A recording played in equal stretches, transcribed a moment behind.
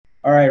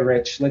All right,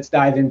 Rich, let's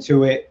dive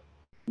into it.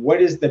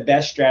 What is the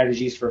best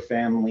strategies for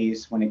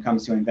families when it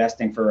comes to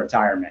investing for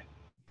retirement?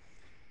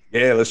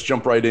 Yeah, let's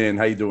jump right in.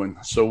 How you doing?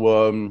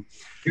 So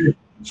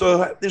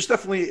there's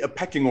definitely a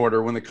pecking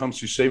order when it comes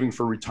to saving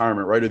for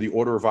retirement, right? Or the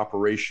order of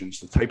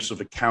operations, the types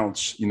of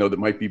accounts, that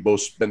might be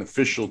most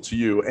beneficial to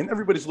you. And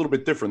everybody's a little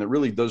bit different. It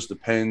really does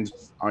depend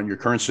on your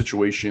current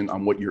situation,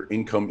 on what your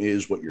income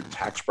is, what your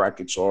tax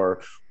brackets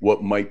are,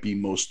 what might be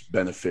most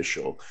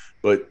beneficial.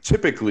 But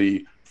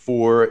typically,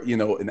 for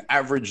an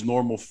average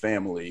normal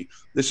family,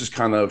 this is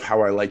kind of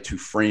how I like to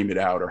frame it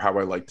out, or how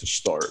I like to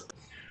start.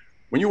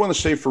 When you want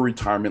to save for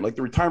retirement, like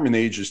the retirement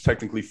age is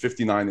technically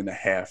 59 and a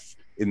half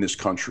in this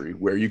country,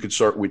 where you could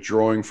start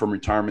withdrawing from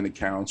retirement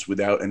accounts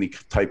without any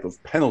type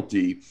of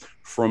penalty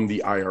from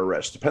the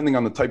IRS. Depending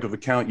on the type of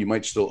account, you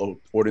might still owe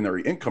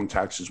ordinary income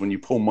taxes when you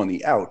pull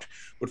money out,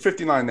 but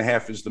 59 and a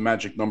half is the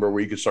magic number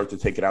where you can start to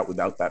take it out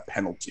without that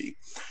penalty.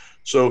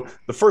 So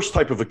the first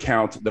type of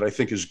account that I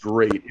think is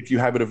great, if you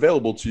have it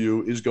available to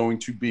you, is going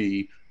to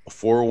be a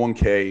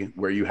 401k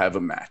where you have a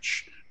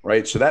match,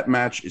 right? So that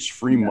match is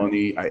free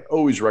money. I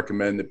always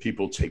recommend that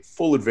people take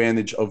full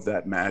advantage of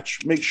that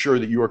match. Make sure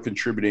that you are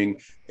contributing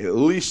at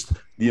least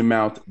the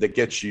amount that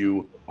gets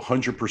you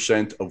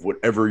 100% of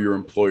whatever your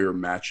employer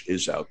match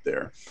is out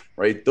there,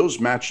 right?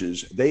 Those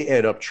matches, they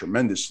add up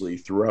tremendously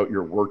throughout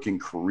your working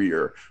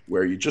career,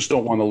 where you just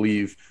don't want to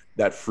leave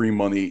that free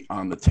money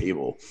on the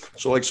table.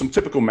 So like some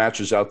typical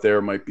matches out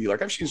there might be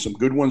like, I've seen some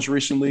good ones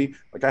recently.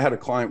 Like I had a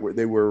client where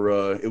they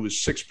were, it was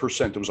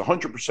 6%. It was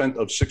 100%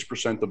 of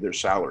 6% of their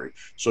salary.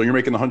 So you're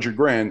making 100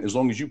 grand, as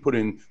long as you put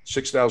in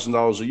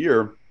 $6,000 a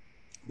year,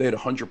 they had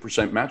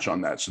 100% match on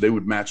that. So they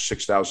would match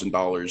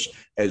 $6,000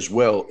 as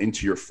well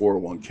into your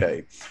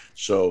 401k.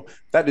 So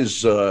that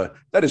is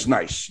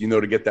nice,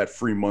 to get that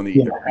free money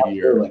Yeah, every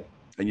year. absolutely.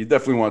 And you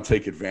definitely want to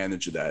take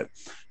advantage of that.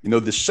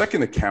 The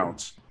second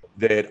account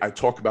that I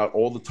talk about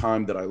all the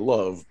time that I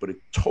love, but it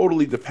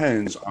totally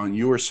depends on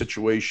your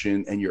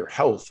situation, and your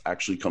health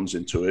actually comes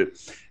into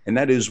it. And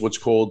that is what's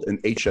called an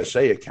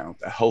HSA account,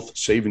 a health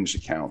savings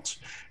account.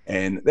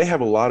 And they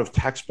have a lot of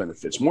tax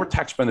benefits, more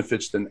tax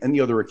benefits than any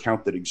other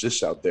account that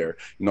exists out there.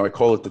 I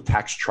call it the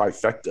tax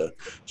trifecta.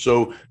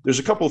 So there's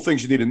a couple of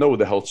things you need to know with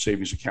the health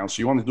savings account.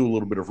 So you want to do a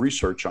little bit of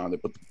research on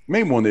it. But the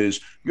main one is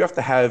you have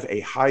to have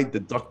a high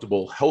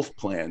deductible health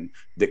plan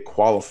that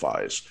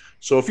qualifies.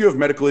 So if you have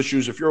medical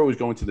issues, if you're always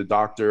going to the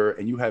doctor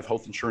and you have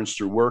health insurance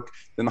through work,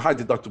 then the high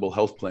deductible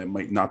health plan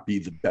might not be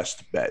the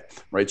best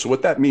bet, right? So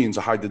what that means,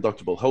 a high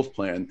deductible health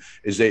plan,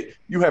 is that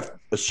you have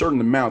a certain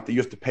amount that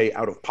you have to pay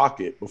out of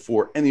pocket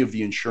before any of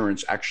the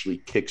insurance actually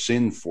kicks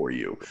in for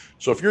you.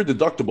 So if your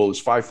deductible is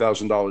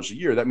 $5,000 a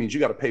year, that means you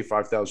got to pay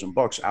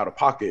 $5,000 out of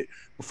pocket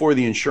before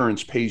the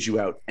insurance pays you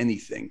out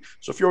anything.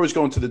 So if you're always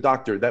going to the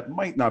doctor, that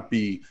might not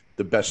be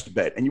the best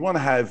bet. And you want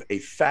to have a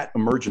fat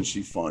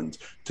emergency fund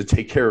to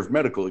take care of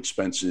medical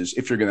expenses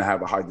if you're going to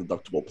have a high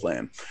deductible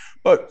plan.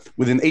 But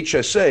with an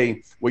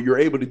HSA, what you're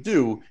able to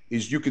do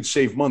is you could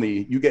save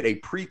money. You get a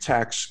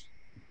pre-tax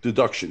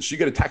deduction. So you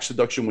get a tax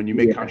deduction when you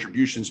make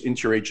contributions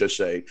into your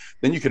HSA.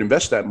 Then you can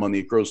invest that money.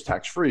 It grows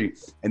tax free.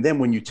 And then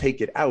when you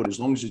take it out, as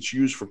long as it's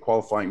used for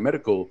qualifying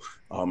medical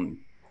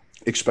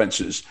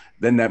expenses,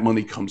 then that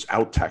money comes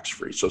out tax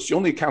free. So it's the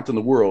only account in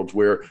the world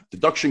where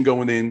deduction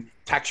going in,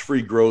 tax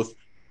free growth,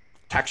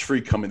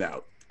 tax-free coming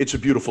out. It's a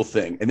beautiful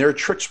thing. And there are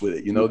tricks with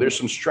it. There's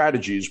some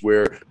strategies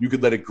where you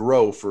could let it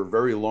grow for a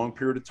very long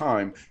period of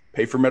time,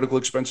 pay for medical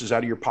expenses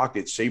out of your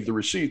pocket, save the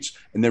receipts,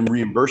 and then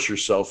reimburse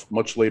yourself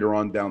much later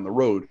on down the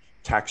road,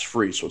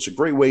 tax-free. So it's a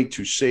great way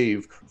to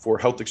save for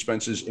health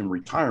expenses in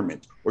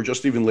retirement, or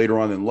just even later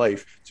on in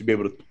life, to be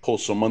able to pull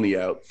some money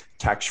out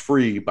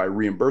tax-free by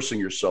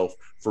reimbursing yourself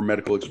for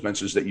medical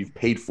expenses that you've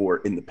paid for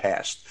in the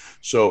past.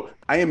 So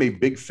I am a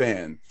big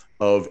fan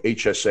of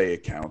HSA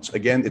accounts.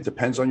 Again, it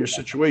depends on your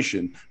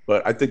situation,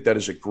 but I think that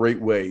is a great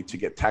way to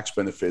get tax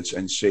benefits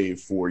and save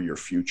for your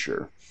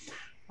future.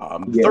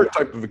 The third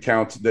type of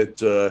account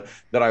that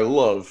I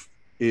love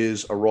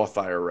is a Roth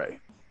IRA.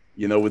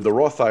 With the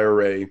Roth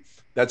IRA,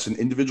 that's an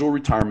individual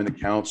retirement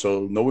account.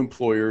 So no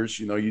employers,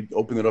 you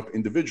open it up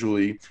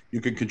individually.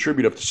 You can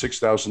contribute up to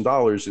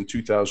 $6,000 in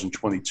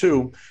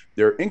 2022.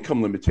 Their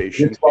income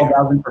limitation, It's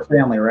 12,000 per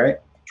family, right?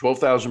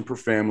 12,000 per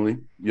family.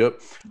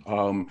 Yep.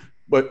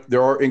 But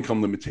there are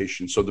income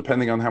limitations. So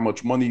depending on how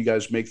much money you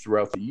guys make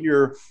throughout the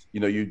year,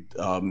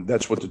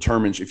 that's what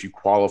determines if you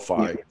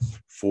qualify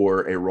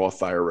for a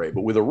Roth IRA.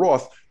 But with a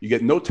Roth, you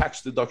get no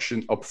tax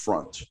deduction up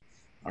front.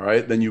 All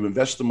right. Then you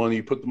invest the money,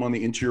 you put the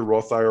money into your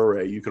Roth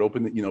IRA. You could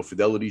open,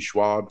 Fidelity,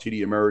 Schwab,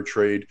 TD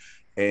Ameritrade,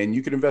 and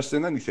you could invest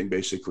in anything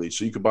basically.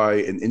 So you could buy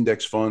an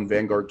index fund,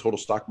 Vanguard Total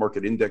Stock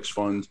Market Index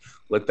Fund,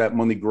 let that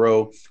money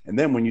grow. And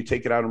then when you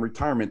take it out in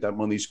retirement, that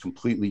money is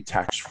completely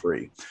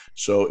tax-free.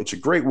 So it's a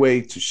great way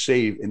to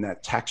save in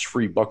that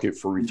tax-free bucket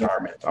for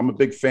retirement. I'm a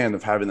big fan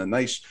of having a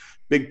nice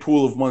big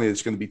pool of money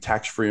that's going to be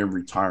tax-free in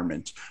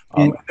retirement.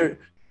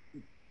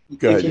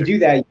 If you do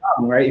that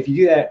young, right? If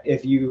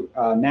you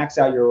max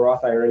out your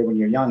Roth IRA when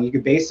you're young, you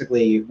could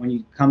basically, when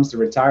it comes to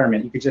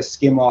retirement, you could just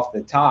skim off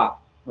the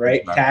top, right?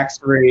 Exactly. Tax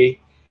free.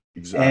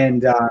 Exactly.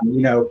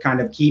 and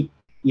kind of keep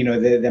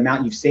the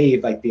amount you've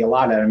saved, like the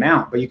allotted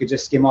amount, but you could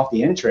just skim off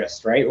the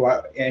interest, right?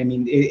 Well, I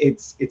mean,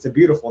 it's a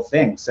beautiful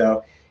thing.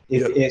 So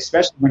if Yeah.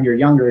 especially when you're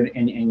younger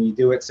and you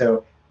do it.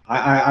 So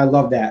I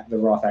love that, the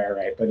Roth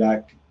IRA,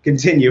 but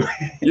continue.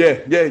 Yeah,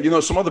 yeah. You know,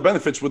 some other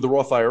benefits with the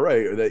Roth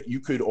IRA are that you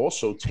could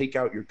also take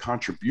out your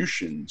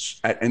contributions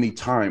at any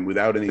time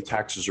without any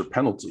taxes or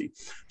penalty.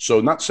 So,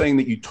 not saying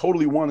that you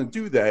totally want to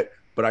do that,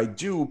 but I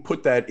do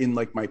put that in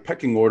like my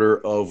pecking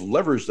order of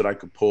levers that I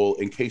could pull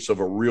in case of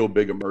a real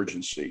big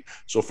emergency.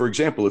 So, for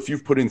example, if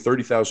you've put in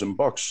 30,000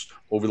 bucks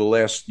over the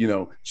last,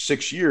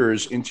 6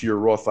 years into your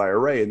Roth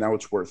IRA and now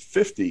it's worth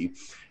 50,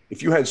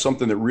 if you had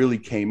something that really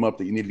came up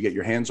that you needed to get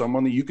your hands on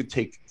money, you could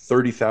take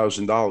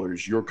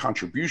 $30,000, your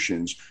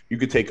contributions, you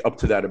could take up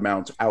to that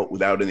amount out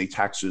without any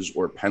taxes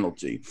or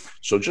penalty.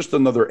 So just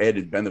another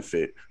added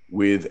benefit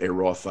with a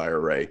Roth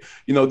IRA.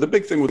 The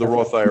big thing with a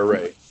Roth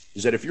IRA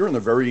is that if you're in a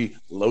very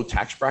low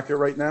tax bracket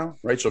right now,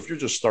 right? So if you're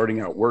just starting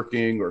out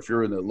working, or if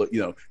you're in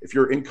the, if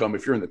your income,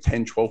 if you're in the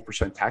 10,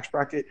 12% tax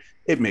bracket,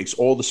 it makes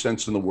all the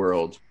sense in the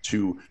world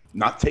to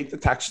not take the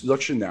tax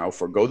deduction now,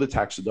 forgo the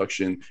tax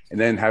deduction, and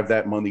then have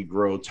that money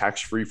grow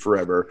tax-free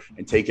forever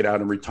and take it out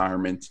in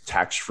retirement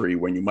tax-free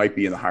when you might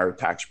be in a higher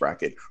tax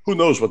bracket. Who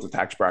knows what the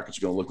tax bracket is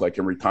going to look like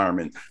in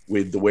retirement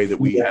with the way that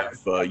we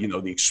have,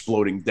 the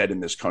exploding debt in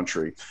this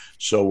country.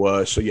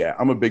 So yeah,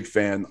 I'm a big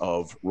fan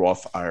of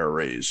Roth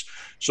IRAs.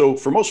 So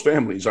for most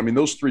families, I mean,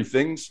 those three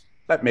things,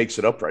 that makes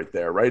it up right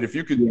there, right? If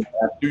you could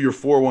do your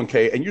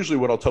 401k, and usually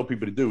what I'll tell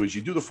people to do is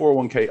you do the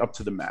 401k up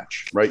to the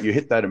match, right? You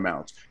hit that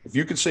amount. If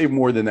you could save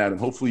more than that, and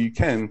hopefully you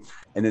can,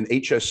 and then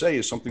HSA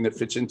is something that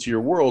fits into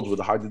your world with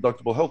a high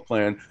deductible health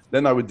plan,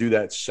 then I would do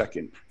that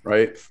second,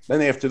 right?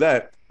 Then after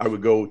that, I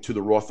would go to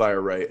the Roth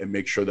IRA and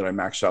make sure that I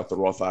max out the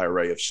Roth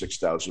IRA of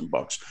 6,000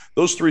 bucks.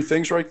 Those three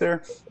things right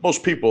there,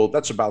 most people,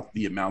 that's about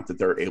the amount that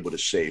they're able to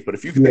save. But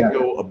if you can then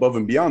go above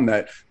and beyond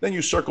that, then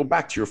you circle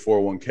back to your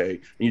 401k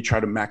and you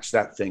try to max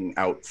that thing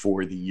out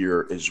for the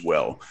year as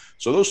well.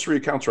 So those three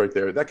accounts right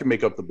there, that can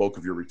make up the bulk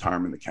of your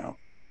retirement account.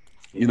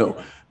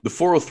 The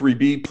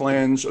 403B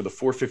plans or the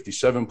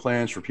 457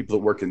 plans for people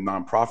that work in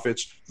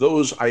nonprofits,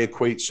 those I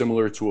equate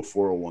similar to a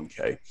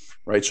 401k,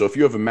 right? So if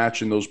you have a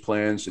match in those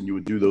plans, then you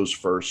would do those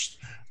first.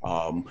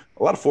 A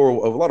lot of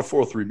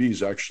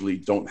 403Bs actually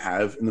don't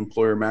have an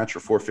employer match or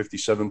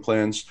 457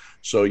 plans.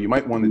 So you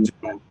might want to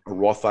do a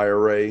Roth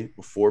IRA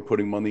before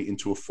putting money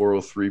into a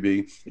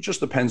 403B. It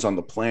just depends on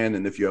the plan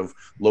and if you have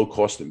low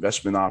cost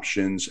investment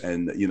options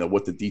and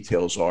what the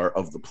details are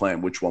of the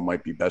plan, which one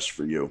might be best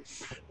for you.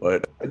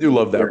 But I do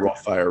love that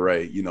Roth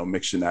IRA,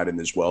 mixing that in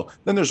as well.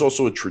 Then there's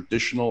also a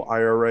traditional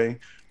IRA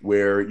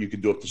where you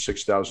could do up to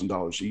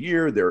 $6,000 a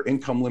year. There are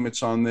income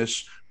limits on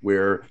this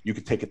where you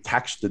could take a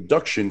tax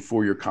deduction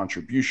for your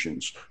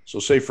contributions. So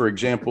say, for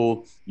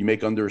example, you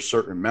make under a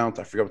certain amount.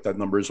 I forgot what that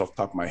number is off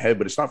the top of my head,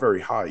 but it's not very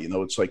high.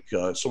 It's like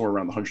somewhere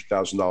around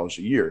 $100,000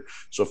 a year.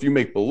 So if you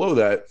make below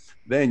that,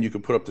 then you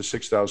can put up to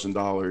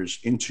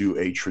 $6,000 into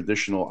a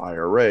traditional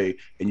IRA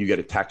and you get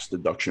a tax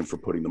deduction for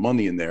putting the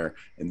money in there.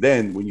 And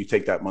then when you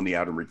take that money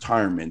out in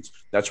retirement,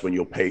 that's when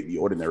you'll pay the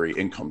ordinary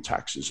income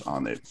taxes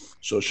on it.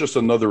 So it's just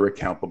another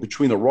account. But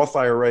between the Roth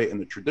IRA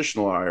and the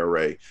traditional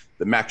IRA,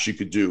 the max you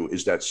could do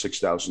is that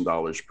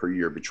 $6,000 per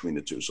year between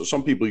the two. So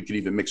some people, you could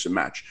even mix and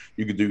match.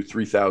 You could do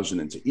 3,000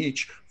 into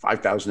each,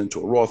 5,000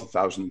 into a Roth,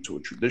 1,000 into a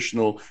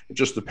traditional. It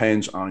just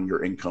depends on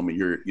your income and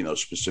your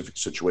specific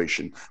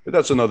situation. But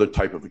that's another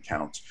type of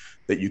account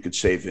that you could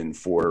save in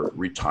for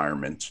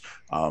retirement.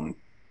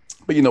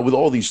 But with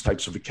all these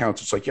types of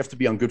accounts, it's like you have to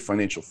be on good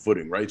financial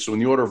footing, right? So in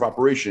the order of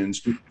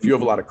operations, if you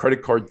have a lot of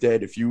credit card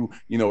debt, if you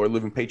are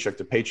living paycheck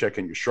to paycheck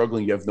and you're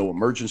struggling, you have no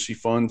emergency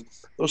fund,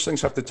 those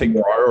things have to take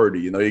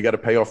priority. You got to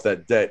pay off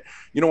that debt.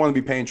 You don't want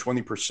to be paying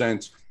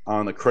 20%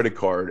 on a credit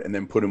card and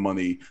then putting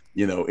money,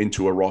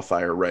 into a Roth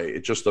IRA.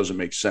 It just doesn't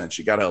make sense.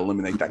 You got to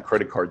eliminate that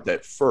credit card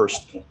debt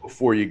first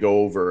before you go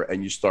over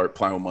and you start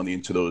plowing money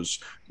into those,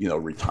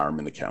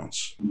 retirement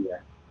accounts. Yeah.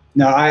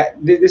 No,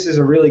 this is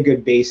a really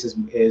good basis.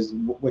 Is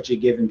what you're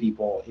giving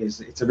people.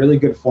 It's a really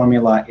good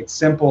formula. It's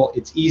simple.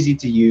 It's easy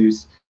to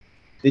use.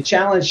 The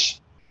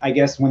challenge, I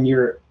guess, when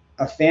you're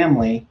a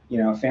family,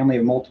 a family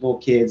of multiple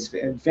kids,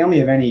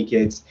 family of any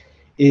kids,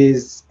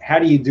 is how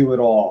do you do it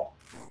all?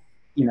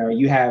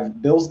 You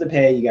have bills to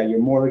pay. You got your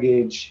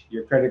mortgage,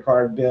 your credit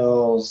card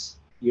bills,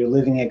 your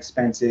living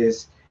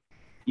expenses.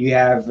 You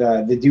have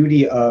the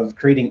duty of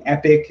creating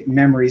epic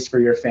memories for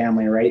your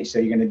family, right? So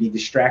you're going to be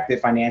distracted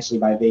financially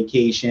by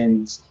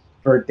vacations,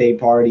 birthday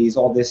parties,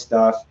 all this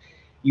stuff.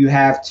 You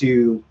have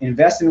to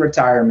invest in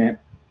retirement.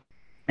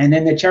 And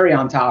then the cherry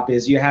on top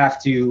is you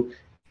have to,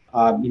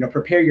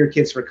 prepare your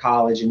kids for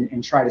college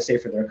and try to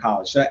save for their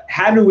college. So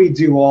how do we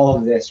do all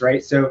of this,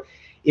 right? So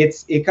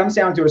it comes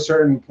down to a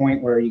certain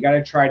point where you got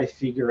to try to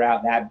figure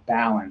out that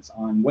balance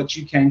on what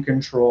you can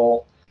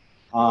control,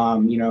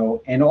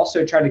 and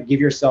also try to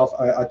give yourself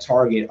a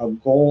target, a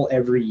goal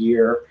every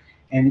year,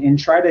 and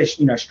try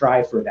to,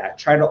 strive for that.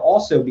 Try to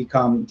also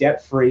become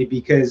debt free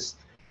because,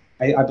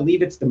 I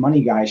believe it's the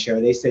Money Guy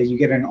show. They say you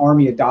get an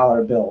army of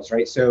dollar bills,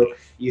 right? So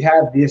you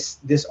have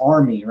this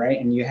army, right?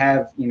 And you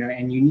have,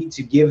 and you need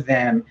to give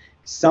them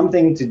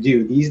something to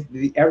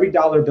do. Every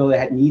dollar bill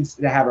that needs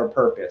to have a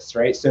purpose,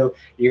 right? So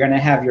you're going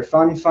to have your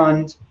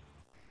fund,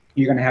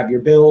 you're going to have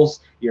your bills,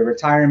 your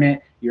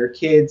retirement, your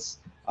kids,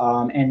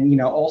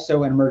 and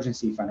also an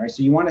emergency fund, right?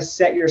 So you want to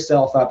set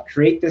yourself up,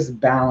 create this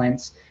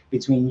balance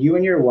between you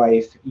and your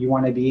wife. You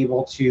want to be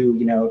able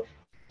to,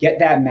 get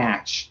that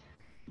max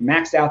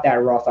out that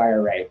Roth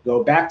IRA,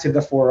 go back to the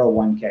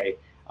 401k.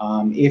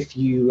 If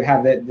you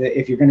have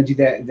if you're going to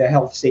do the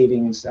health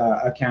savings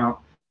account,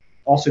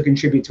 also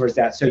contribute towards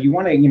that. So you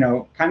want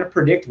to, kind of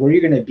predict where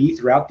you're going to be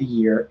throughout the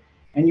year,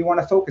 and you want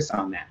to focus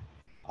on that.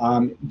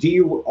 What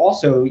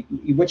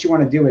you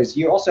want to do is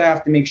you also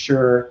have to make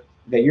sure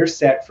that you're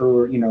set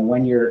for,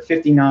 when you're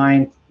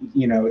 59,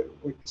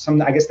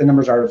 I guess the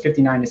numbers are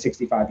 59 to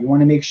 65. You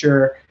want to make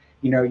sure,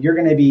 you're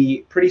going to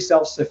be pretty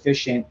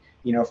self-sufficient,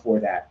 for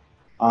that.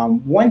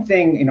 One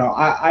thing,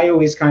 I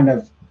always kind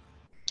of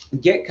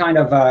get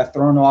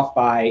thrown off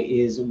by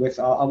is with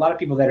a lot of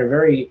people that are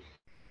very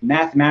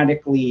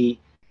mathematically,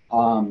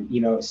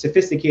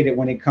 sophisticated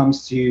when it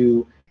comes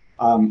to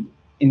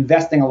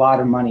investing a lot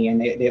of money,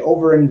 and they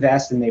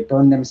overinvest and they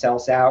burn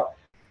themselves out,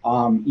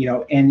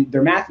 and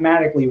they're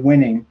mathematically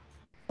winning,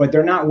 but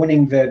they're not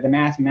winning the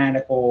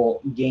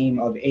mathematical game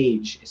of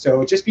age.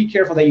 So just be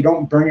careful that you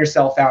don't burn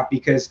yourself out,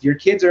 because your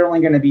kids are only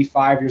going to be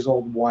 5 years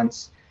old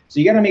once. So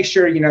you got to make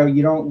sure, you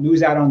don't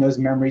lose out on those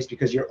memories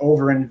because you're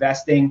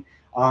overinvesting.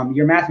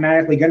 You're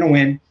mathematically going to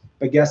win,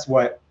 but guess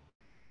what?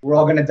 We're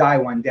all going to die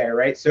one day,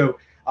 right? So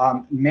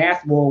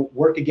math will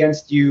work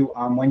against you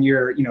when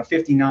you're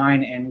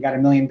 59 and got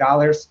 $1 million,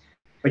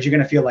 but you're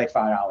going to feel like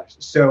 $5.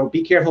 So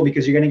be careful,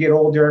 because you're going to get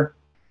older,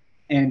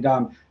 and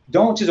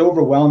don't just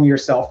overwhelm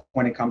yourself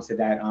when it comes to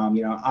that.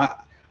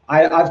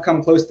 I've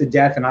come close to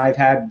death, and I've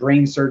had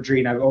brain surgery,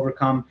 and I've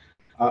overcome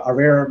a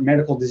rare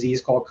medical disease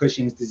called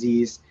Cushing's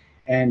disease.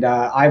 And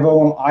I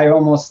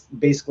almost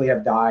basically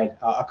have died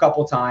a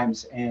couple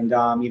times. And,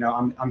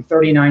 I'm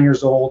 39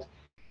 years old,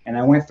 and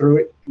I went through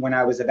it when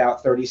I was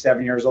about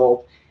 37 years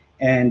old.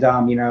 And,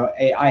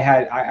 I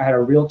had a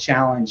real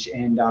challenge,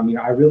 and,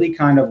 I really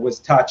kind of was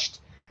touched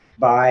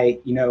by,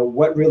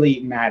 what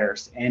really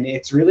matters. And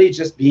it's really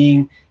just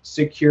being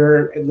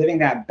secure, living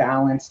that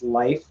balanced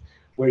life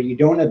where you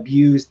don't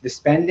abuse the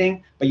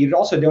spending, but you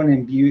also don't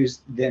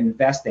abuse the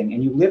investing.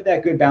 And you live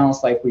that good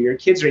balanced life where your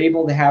kids are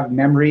able to have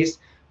memories,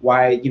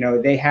 why,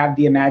 they have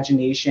the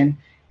imagination,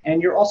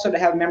 and you're also to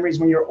have memories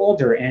when you're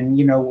older, and,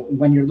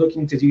 when you're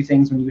looking to do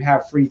things when you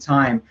have free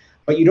time,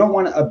 but you don't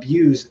want to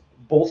abuse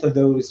both of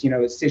those,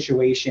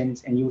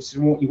 situations. And you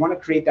want to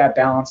create that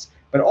balance,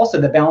 but also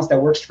the balance that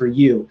works for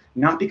you,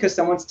 not because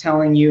someone's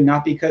telling you,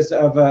 not because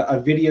of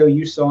a video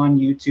you saw on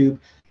YouTube.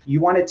 You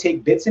want to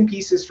take bits and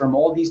pieces from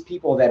all these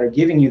people that are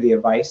giving you the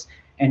advice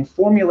and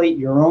formulate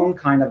your own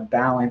kind of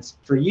balance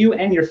for you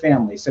and your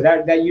family. So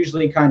that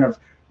usually kind of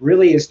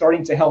really is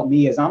starting to help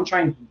me as I'm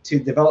trying to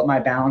develop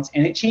my balance,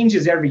 and it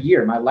changes every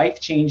year. My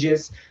life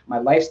changes, my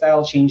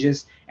lifestyle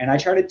changes, and I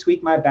try to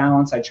tweak my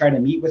balance. I try to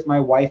meet with my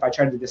wife. I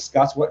try to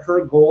discuss what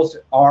her goals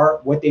are,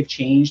 what they've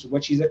changed,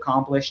 what she's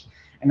accomplished,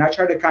 and I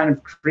try to kind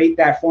of create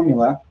that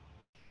formula,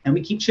 and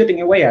we keep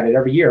chipping away at it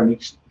every year, and we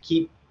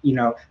keep,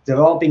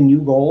 developing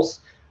new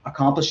goals,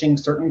 accomplishing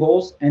certain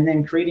goals, and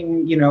then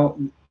creating,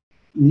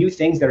 new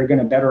things that are going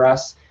to better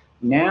us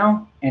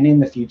now and in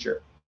the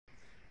future.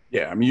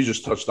 Yeah, I mean, you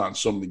just touched on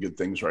so many good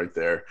things right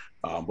there.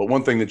 But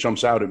one thing that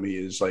jumps out at me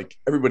is, like,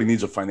 everybody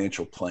needs a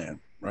financial plan,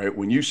 right?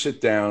 When you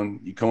sit down,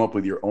 you come up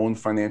with your own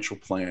financial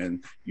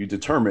plan, you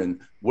determine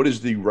what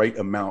is the right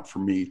amount for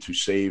me to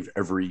save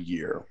every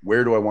year?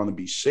 Where do I want to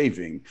be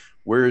saving?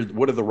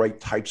 What are the right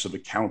types of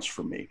accounts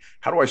for me?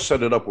 How do I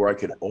set it up where I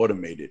could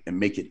automate it and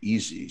make it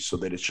easy so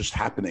that it's just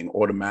happening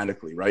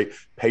automatically, right?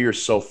 Pay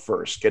yourself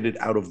first, get it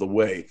out of the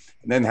way,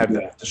 and then have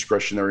that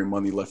discretionary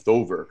money left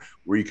over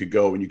where you could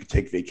go and you could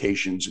take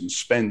vacations and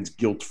spend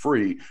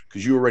guilt-free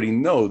because you already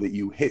know that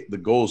you hit the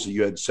goals that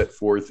you had set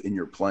forth in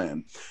your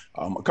plan.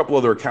 A couple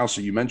other accounts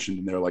that you mentioned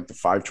in there, like the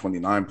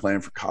 529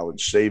 plan for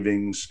college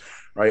savings,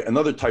 right?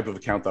 Another type of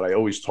account that I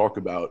always talk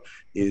about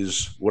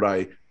is what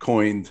I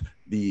coined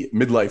the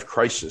midlife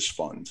crisis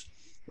fund,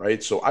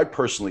 right? So I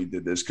personally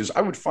did this because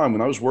I would find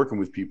when I was working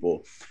with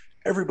people,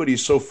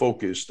 everybody's so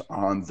focused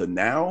on the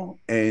now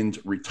and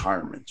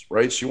retirement,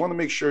 right? So you want to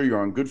make sure you're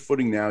on good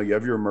footing now, you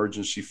have your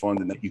emergency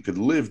fund, and that you could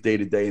live day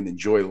to day and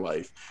enjoy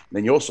life. And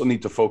then you also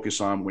need to focus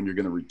on when you're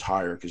going to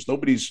retire, because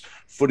nobody's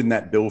footing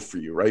that bill for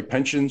you, right?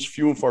 Pensions,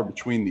 few and far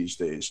between these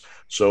days.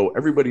 So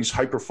everybody's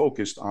hyper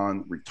focused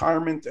on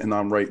retirement and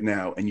on right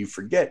now, and you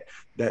forget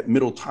that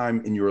middle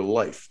time in your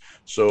life.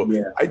 So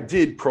I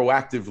did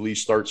proactively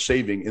start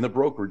saving in a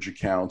brokerage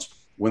account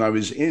when I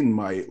was in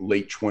my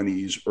late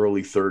 20s,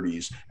 early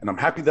 30s. And I'm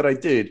happy that I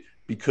did,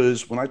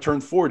 because when I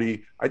turned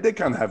 40, I did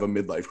kind of have a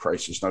midlife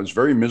crisis. And I was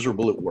very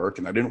miserable at work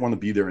and I didn't want to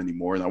be there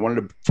anymore. And I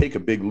wanted to take a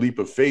big leap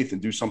of faith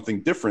and do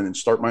something different and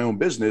start my own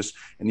business.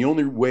 And the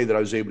only way that I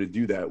was able to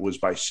do that was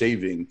by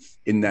saving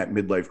in that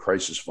midlife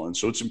crisis fund.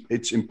 So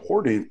it's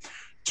important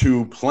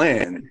to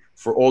plan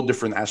for all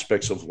different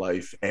aspects of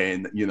life,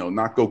 and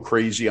not go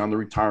crazy on the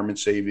retirement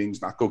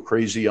savings, not go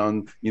crazy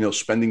on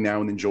spending now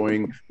and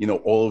enjoying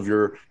all of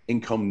your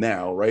income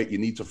now, right? You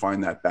need to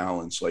find that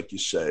balance, like you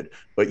said.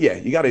 But yeah,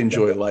 you got to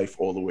enjoy life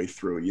all the way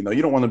through. You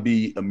don't want to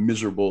be a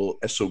miserable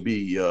SOB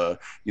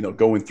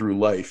going through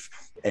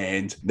life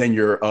and then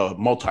you're a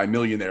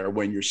multimillionaire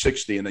when you're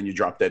 60 and then you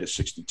drop dead at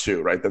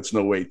 62, right? That's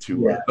no way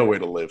to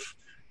live.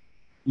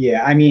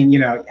 Yeah, I mean,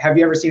 have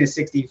you ever seen a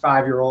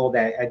 65-year-old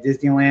at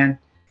Disneyland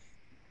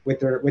with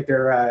their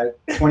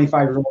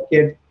 25-year-old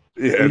kid?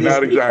 Yeah,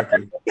 not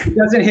exactly. It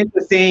doesn't hit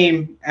the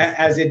same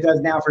as it does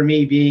now for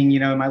me, being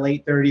in my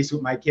late 30s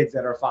with my kids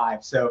that are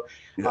 5. So,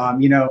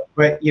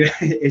 but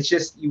it's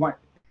just, you want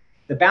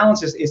the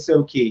balance is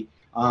so key.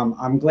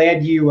 I'm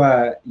glad you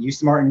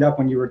smartened up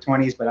when you were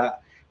 20s,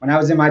 but when I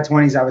was in my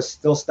 20s, I was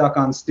still stuck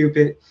on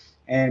stupid.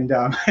 And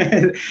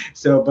I've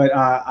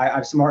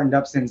smartened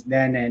up since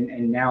then,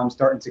 and now I'm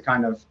starting to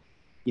kind of,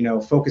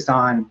 focus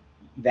on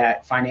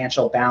that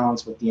financial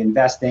balance with the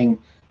investing,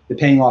 the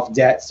paying off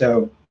debt.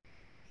 So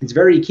it's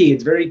very key.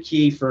 It's very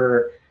key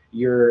for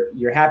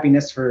your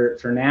happiness for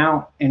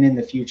now and in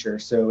the future.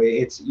 So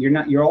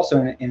you're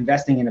also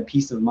investing in a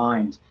peace of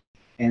mind,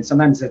 and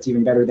sometimes that's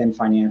even better than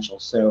financial.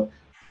 So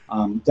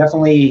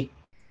definitely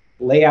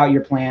lay out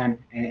your plan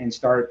and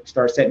start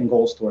setting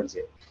goals towards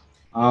it.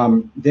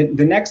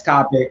 The next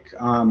topic,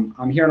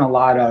 I'm hearing a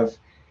lot of,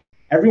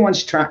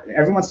 everyone's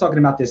talking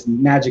about this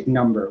magic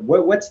number.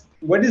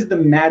 What is the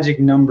magic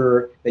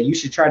number that you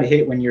should try to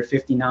hit when you're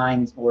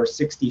 59 or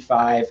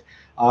 65?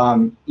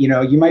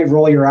 You might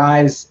roll your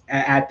eyes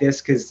at this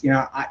because,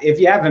 if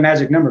you have a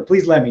magic number,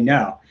 please let me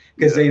know,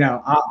 because,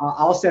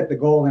 I'll set the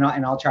goal and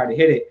I'll try to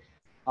hit it.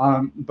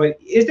 But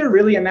is there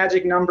really a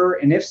magic number?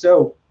 And if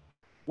so,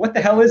 what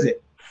the hell is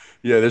it?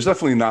 Yeah, there's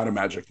definitely not a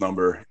magic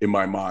number in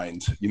my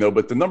mind,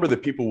 but the number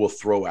that people will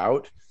throw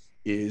out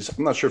is,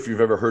 I'm not sure if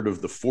you've ever heard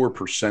of the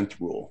 4%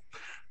 rule,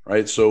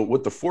 right? So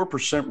what the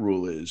 4%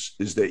 rule is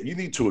that you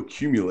need to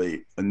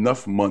accumulate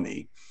enough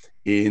money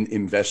in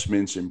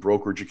investments, in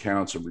brokerage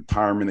accounts, and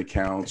retirement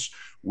accounts,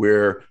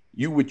 where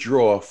you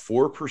withdraw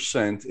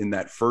 4% in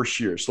that first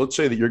year. So let's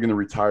say that you're going to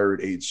retire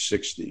at age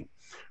 60,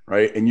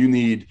 right? And you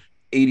need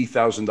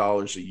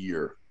 $80,000 a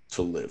year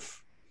to live.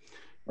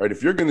 Right.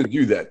 If you're going to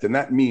do that, then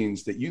that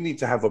means that you need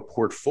to have a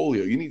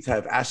portfolio. You need to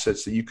have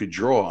assets that you could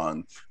draw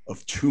on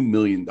of $2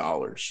 million,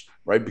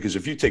 right? Because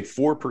if you take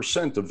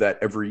 4% of that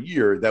every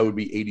year, that would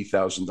be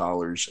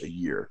 $80,000 a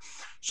year.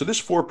 So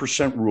this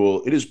 4%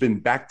 rule, it has been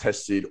back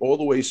tested all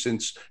the way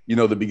since,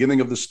 the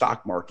beginning of the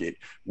stock market,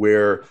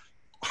 where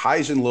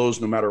highs and lows,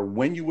 no matter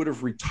when you would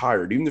have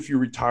retired, even if you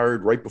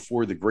retired right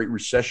before the Great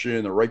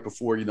Recession or right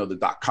before, the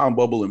dot-com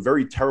bubble and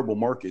very terrible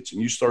markets,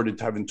 and you started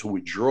having to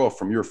withdraw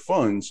from your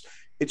funds,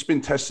 it's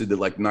been tested that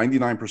like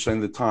 99%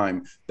 of the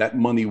time, that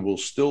money will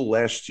still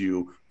last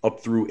you up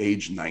through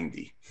age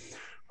 90.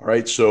 All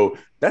right. So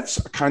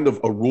that's kind of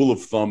a rule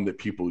of thumb that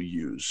people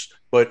use,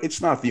 but it's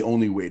not the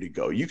only way to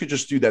go. You could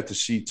just do that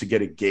to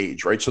get a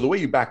gauge, right? So the way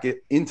you back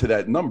it into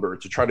that number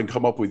to try to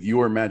come up with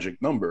your magic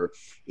number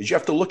is you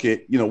have to look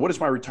at, what is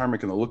my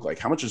retirement going to look like?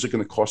 How much is it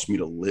going to cost me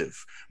to live,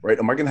 right?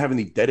 Am I going to have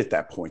any debt at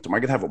that point? Am I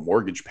going to have a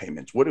mortgage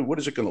payment? What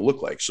is it going to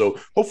look like? So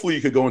hopefully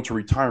you could go into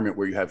retirement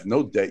where you have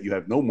no debt, you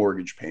have no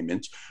mortgage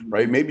payments,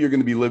 right? Maybe you're going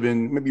to be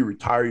living, maybe you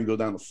retire, you go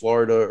down to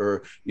Florida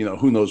or,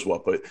 who knows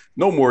what, but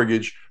no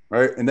mortgage.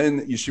 Right. And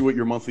then you see what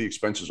your monthly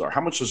expenses are. How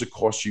much does it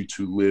cost you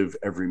to live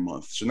every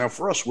month? So now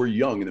for us, we're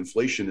young and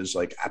inflation is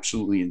like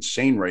absolutely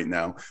insane right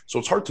now. So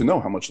it's hard to know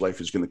how much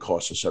life is going to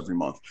cost us every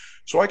month.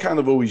 So I kind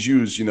of always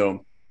use,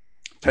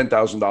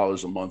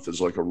 $10,000 a month as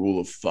like a rule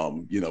of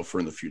thumb, for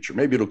in the future.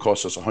 Maybe it'll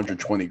cost us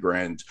 120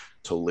 grand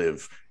to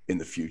live in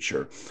the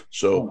future.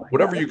 So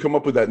whatever you come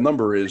up with that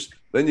number is,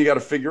 then you got to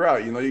figure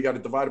out, you got to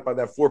divide it by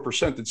that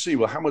 4% and see,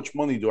 well, how much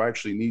money do I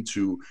actually need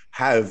to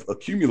have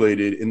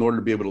accumulated in order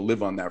to be able to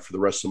live on that for the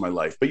rest of my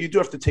life? But you do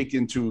have to take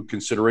into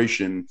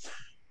consideration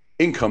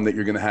income that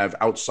you're going to have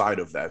outside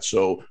of that.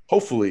 So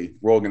hopefully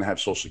we're all going to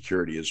have Social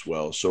Security as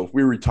well. So if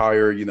we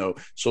retire,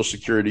 Social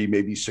Security,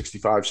 maybe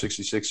 65,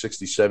 66,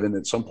 67,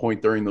 at some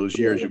point during those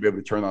years, you'll be able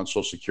to turn on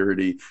Social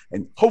Security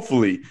and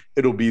hopefully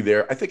it'll be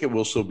there. I think it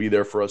will still be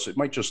there for us. It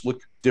might just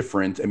look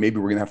different and maybe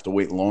we're going to have to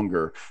wait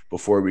longer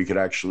before we could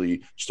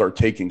actually start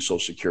taking Social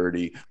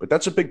Security. But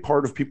that's a big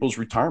part of people's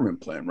retirement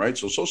plan, right?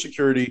 So Social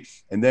Security,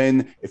 and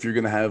then if you're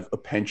going to have a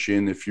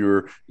pension, if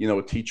you're,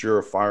 a teacher,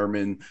 a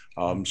fireman,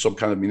 some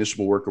kind of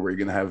municipal worker where where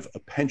you're going to have a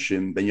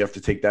pension, then you have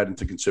to take that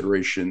into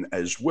consideration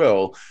as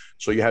well.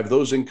 So you have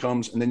those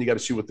incomes, and then you got to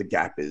see what the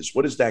gap is.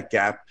 What is that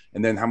gap?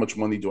 And then how much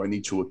money do I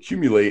need to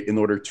accumulate in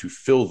order to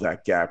fill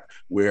that gap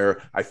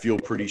where I feel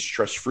pretty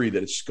stress-free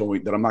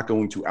that I'm not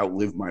going to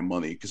outlive my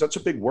money? Because that's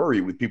a big worry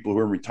with people who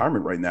are in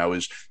retirement right now,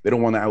 is they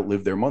don't want to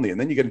outlive their money. And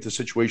then you get into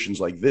situations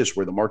like this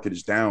where the market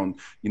is down,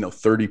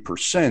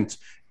 30%,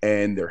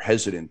 and they're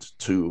hesitant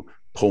to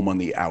pull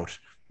money out.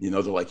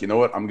 They're like, you know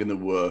what, I'm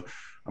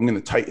going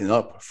to tighten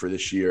up for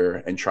this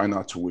year and try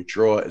not to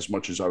withdraw as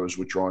much as I was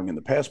withdrawing in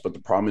the past. But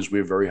the problem is we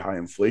have very high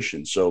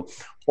inflation. So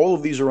all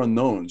of these are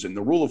unknowns. And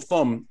the rule of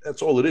thumb,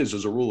 that's all it is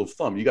a rule of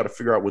thumb. You got to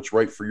figure out what's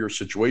right for your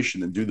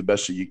situation and do the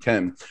best that you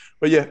can.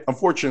 But yeah,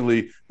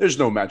 unfortunately, there's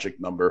no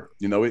magic number.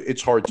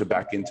 It's hard to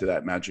back into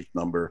that magic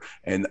number.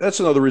 And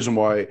that's another reason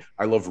why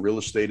I love real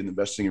estate and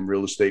investing in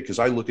real estate, because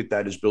I look at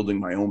that as building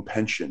my own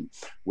pension,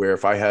 where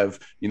if I have,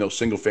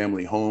 single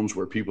family homes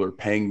where people are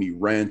paying me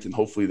rent and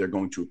hopefully they're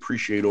going to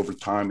appreciate over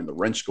time and the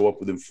rents go up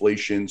with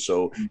inflation.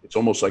 So it's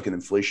almost like an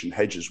inflation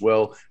hedge as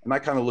well. And I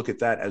kind of look at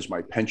that as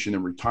my pension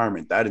and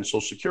retirement, that and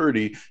Social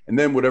Security. And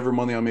then whatever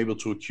money I'm able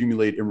to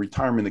accumulate in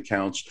retirement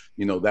accounts,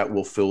 that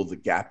will fill the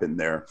gap in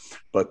there.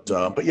 But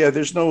yeah,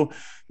 there's no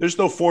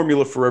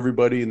formula for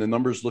everybody, and the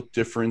numbers look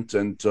different,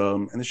 and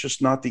it's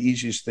just not the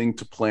easiest thing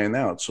to plan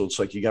out. So it's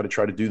like you got to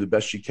try to do the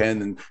best you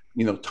can,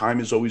 and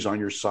time is always on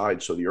your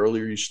side. So the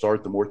earlier you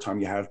start, the more time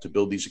you have to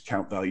build these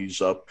account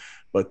values up.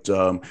 But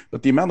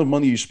the amount of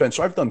money you spend.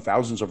 So I've done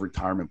thousands of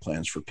retirement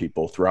plans for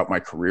people throughout my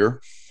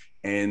career,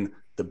 and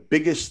the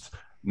biggest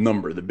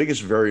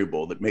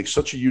variable that makes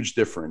such a huge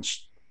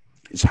difference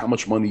is how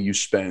much money you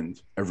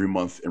spend every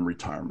month in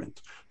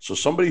retirement. So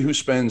somebody who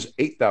spends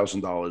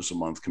 $8,000 a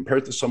month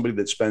compared to somebody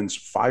that spends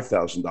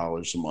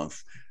 $5,000 a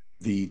month,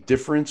 the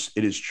difference,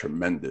 it is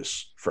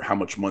tremendous for how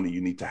much money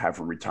you need to have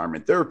in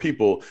retirement. There are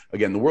people,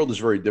 again, the world is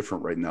very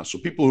different right now. So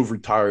people who've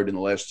retired in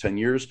the last 10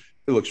 years,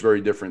 it looks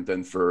very different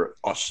than for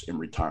us in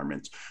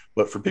retirement.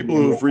 But for people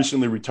who've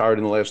recently retired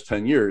in the last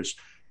 10 years,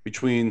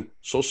 between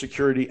Social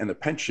Security and the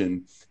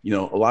pension, a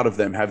lot of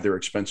them have their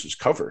expenses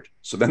covered.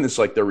 So then it's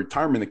like their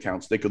retirement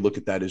accounts, they could look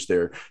at that as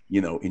their,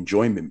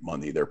 enjoyment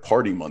money, their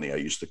party money, I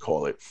used to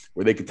call it,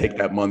 where they could take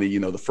that money,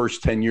 the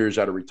first 10 years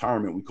out of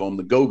retirement, we call them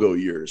the go-go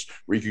years,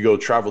 where you could go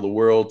travel the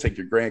world, take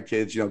your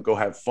grandkids, go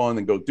have fun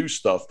and go do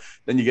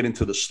stuff. Then you get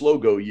into the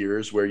slow-go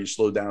years where you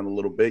slow down a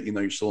little bit,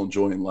 you're still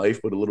enjoying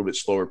life, but a little bit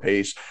slower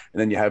pace. And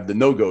then you have the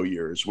no-go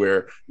years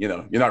where,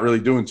 you're not really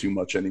doing too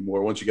much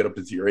anymore once you get up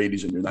into your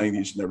 80s and your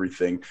 90s and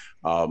everything.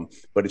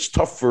 But it's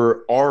tough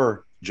for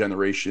our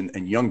generation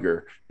and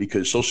younger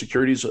because Social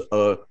Security is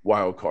a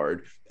wild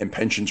card and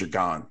pensions are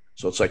gone.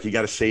 So it's like you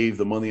got to save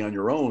the money on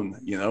your own,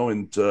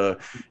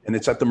 and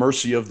it's at the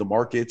mercy of the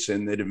markets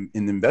and in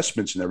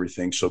investments and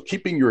everything. So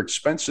keeping your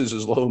expenses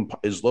as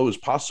low as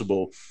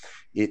possible,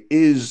 it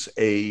is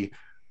a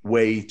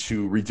way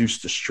to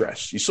reduce the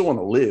stress. You still want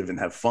to live and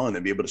have fun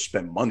and be able to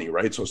spend money,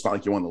 right? So it's not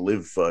like you want to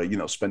live,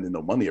 spending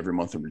no money every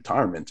month in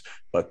retirement,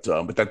 but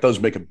that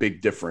does make a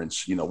big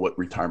difference, what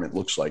retirement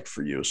looks like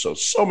for you.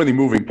 So many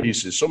moving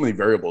pieces, so many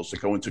variables that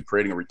go into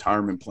creating a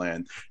retirement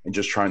plan and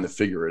just trying to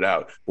figure it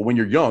out. But when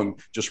you're young,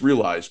 just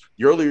realize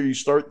the earlier you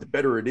start, the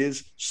better it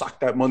is.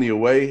 Sock that money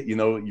away.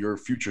 Your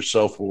future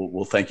self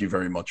will thank you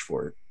very much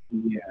for it.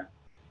 Yeah.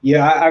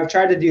 Yeah, I've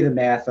tried to do the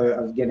math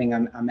of getting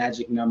a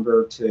magic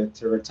number to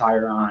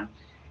retire on,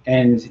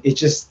 and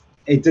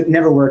it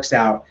never works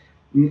out.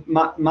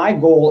 My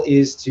goal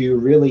is to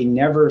really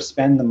never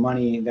spend the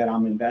money that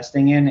I'm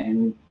investing in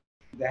and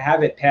to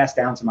have it passed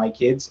down to my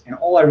kids. And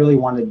all I really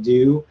want to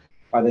do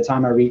by the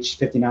time I reach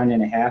 59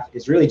 and a half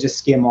is really just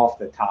skim off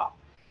the top.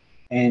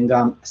 And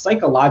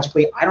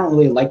psychologically, I don't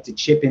really like to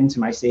chip into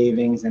my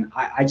savings, and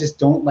I just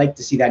don't like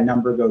to see that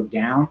number go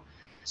down.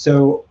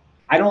 So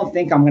I don't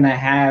think I'm going to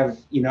have,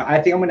 I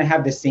think I'm going to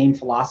have the same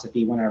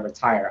philosophy when I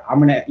retire. I'm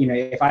going to,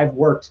 if I've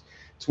worked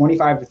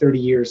 25 to 30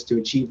 years to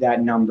achieve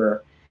that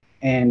number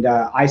and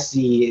I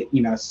see,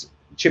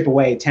 chip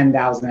away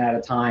 10,000 at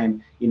a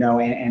time,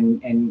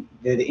 and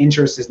the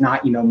interest is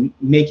not,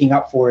 making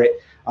up for it.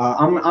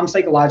 I'm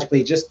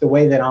psychologically, just the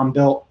way that I'm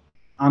built,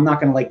 I'm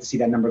not going to like to see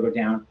that number go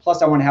down.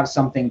 Plus I want to have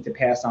something to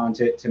pass on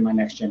to my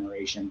next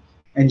generation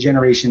and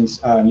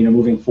generations,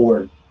 moving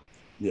forward.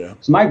 Yeah.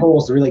 So my goal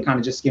is to really kind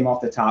of just skim off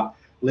the top,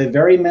 live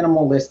very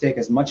minimalistic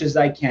as much as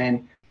I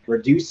can,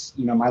 reduce,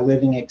 my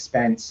living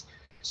expense.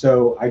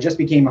 So I just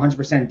became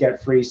 100%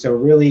 debt free. So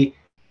really,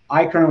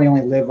 I currently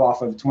only live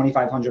off of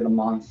 $2,500 a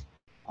month,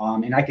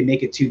 and I can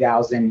make it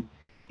 2,000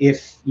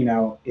 if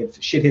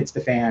shit hits the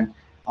fan.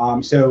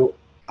 So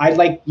I'd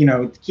like,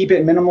 keep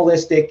it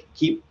minimalistic,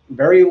 keep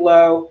very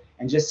low,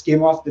 and just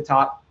skim off the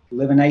top,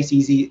 live a nice,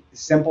 easy,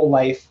 simple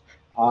life.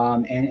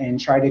 And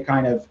try to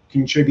kind of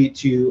contribute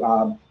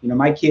to,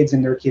 my kids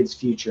and their kids'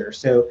 future.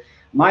 So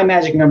my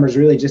magic number is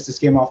really just to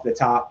skim off the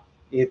top.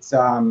 It's,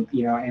 and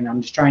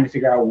I'm just trying to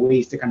figure out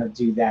ways to kind of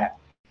do that.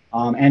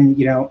 And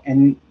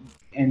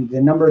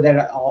the number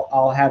that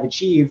I'll have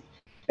achieved,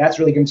 that's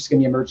really just going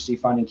to be emergency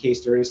fund in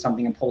case there is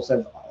something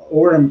impulsive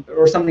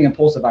or something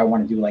impulsive I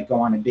want to do, like go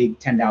on a big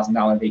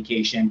 $10,000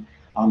 vacation.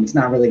 It's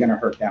not really going to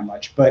hurt that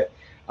much. But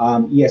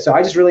yeah, so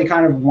I just really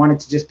kind of wanted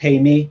to just pay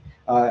me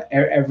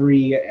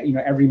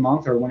every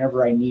month or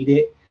whenever I need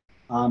it.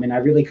 And I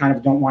really kind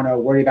of don't want to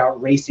worry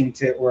about racing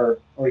to or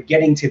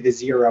getting to the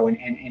zero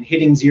and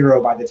hitting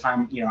zero by the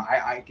time,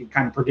 I can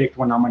kind of predict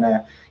when I'm going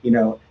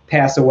to,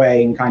 pass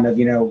away and kind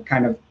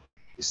of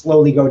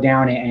slowly go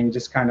down and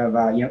just kind of,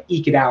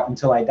 eke it out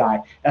until I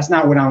die. That's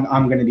not what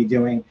I'm going to be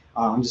doing.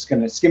 I'm just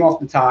going to skim off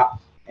the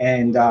top.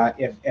 And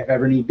if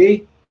ever need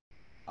be,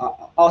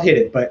 I'll hit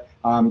it. But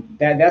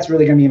that's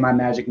really going to be my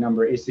magic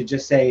number, is to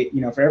just say,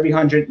 for every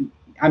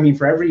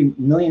 $1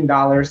 million,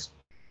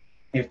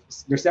 if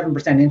there's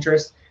 7%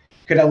 interest,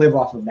 could I live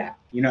off of that?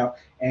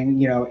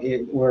 And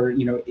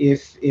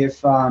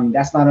if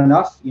that's not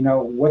enough,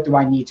 what do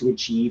I need to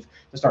achieve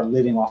to start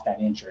living off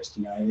that interest?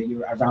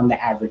 Around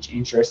the average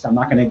interest. I'm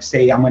not going to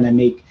say I'm going to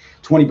make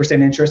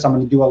 20% interest. I'm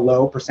going to do a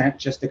low percent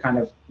just to kind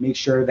of make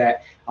sure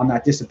that I'm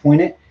not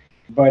disappointed.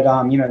 But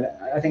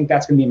I think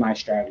that's going to be my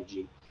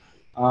strategy.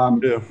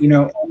 And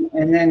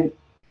then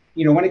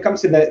when it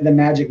comes to the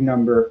magic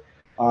number.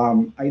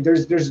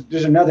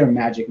 There's another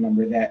magic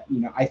number that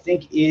I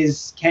think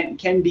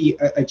can be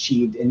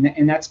achieved,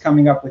 and that's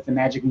coming up with the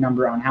magic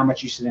number on how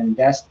much you should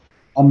invest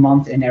a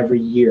month and every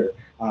year,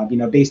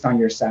 based on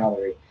your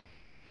salary.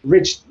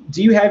 Rich,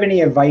 do you have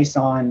any advice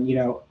on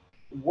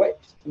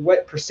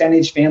what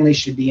percentage families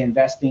should be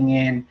investing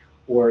in,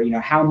 or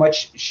how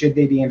much should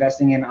they be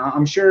investing in?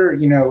 I'm sure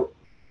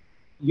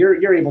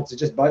you're able to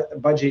just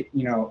budget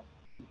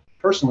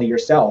personally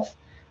yourself.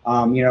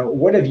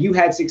 What have you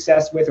had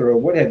success with, or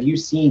what have you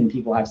seen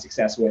people have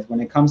success with when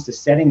it comes to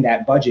setting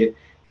that budget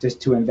just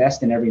to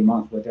invest in every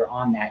month where they're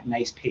on that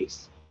nice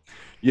pace?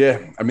 Yeah,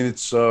 I mean,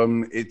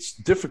 it's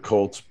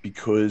difficult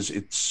because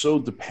it so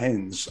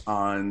depends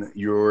on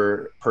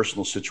your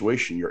personal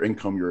situation, your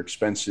income, your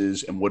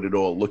expenses, and what it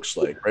all looks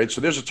like, right?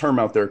 So there's a term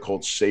out there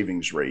called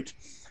savings rate.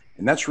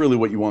 And that's really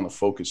what you want to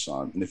focus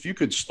on. And if you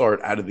could start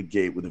out of the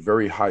gate with a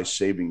very high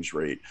savings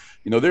rate,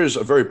 there's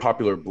a very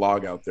popular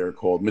blog out there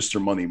called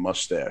Mr. Money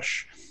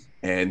Mustache.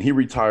 And he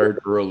retired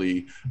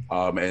early.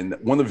 And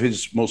one of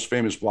his most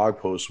famous blog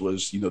posts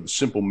was, the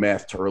simple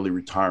math to early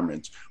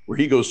retirement, where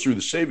he goes through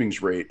the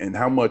savings rate and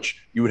how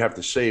much you would have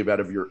to save out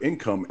of your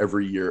income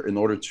every year in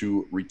order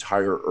to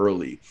retire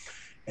early.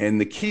 And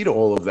the key to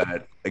all of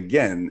that,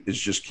 again, is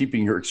just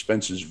keeping your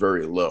expenses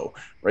very low,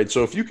 right?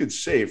 So if you could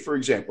save, for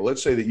example,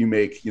 let's say that you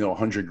make,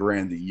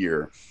 $100,000 a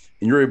year,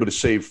 and you're able to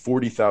save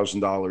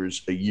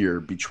 $40,000 a year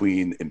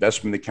between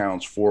investment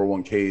accounts,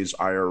 401ks,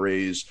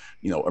 IRAs,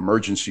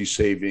 emergency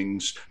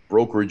savings,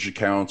 brokerage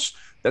accounts.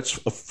 That's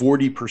a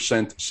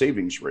 40%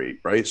 savings rate,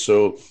 right?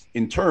 So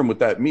in turn, what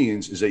that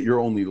means is that you're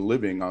only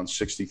living on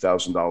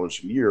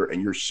 $60,000 a year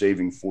and you're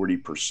saving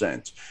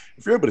 40%.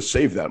 If you're able to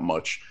save that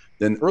much,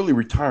 then early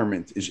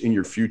retirement is in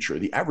your future.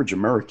 The average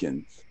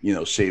American,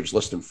 saves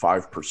less than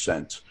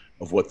 5%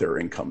 of what their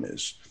income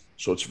is.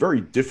 So it's very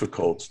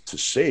difficult to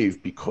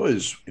save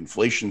because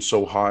inflation's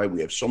so high.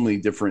 We have so many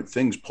different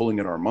things pulling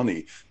at our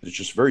money that it's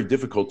just very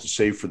difficult to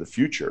save for the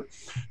future.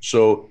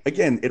 So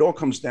again, it all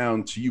comes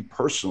down to you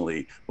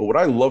personally. But what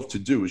I love to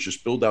do is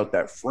just build out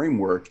that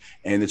framework,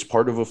 and it's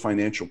part of a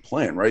financial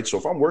plan, right? So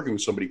if I'm working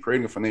with somebody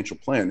creating a financial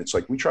plan, it's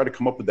like we try to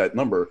come up with that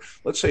number.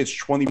 Let's say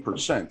it's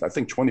 20%. I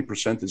think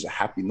 20% is a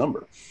happy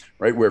number,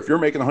 right? Where if you're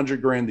making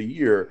 $100,000 a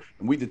year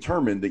and we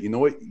determine that,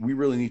 we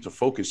really need to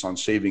focus on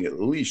saving at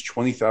least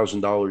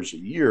 $20,000 a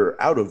year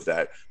out of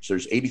that. So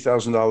there's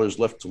 $80,000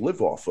 left to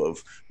live off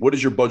of. What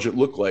does your budget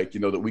look like,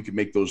 that we could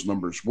make those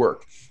numbers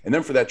work? And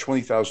then for that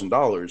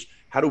 $20,000,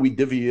 how do we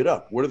divvy it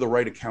up? What are the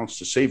right accounts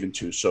to save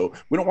into? So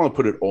we don't want to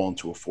put it all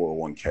into a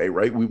 401k,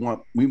 right?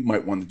 We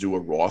might want to do a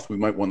Roth. We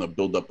might want to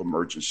build up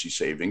emergency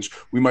savings.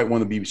 We might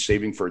want to be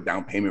saving for a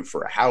down payment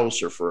for a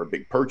house or for a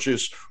big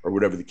purchase or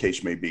whatever the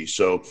case may be.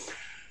 So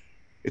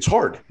it's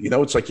hard.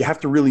 It's like you have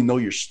to really know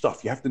your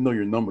stuff. You have to know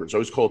your numbers. I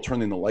always call it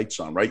turning the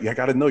lights on, right? You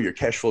got to know your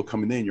cash flow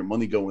coming in, your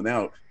money going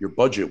out, your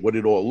budget, what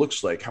it all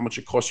looks like, how much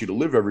it costs you to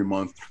live every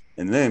month,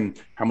 and then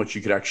how much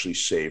you could actually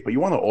save. But you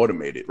want to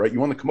automate it, right? You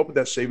want to come up with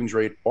that savings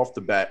rate off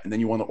the bat, and then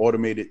you want to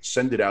automate it,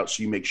 send it out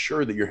so you make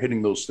sure that you're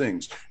hitting those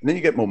things. And then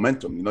you get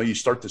momentum. You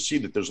start to see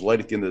that there's a light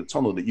at the end of the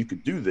tunnel, that you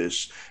could do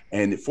this,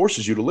 and it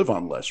forces you to live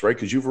on less, right?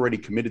 Because you've already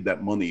committed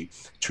that money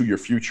to your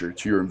future,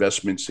 to your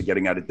investments, to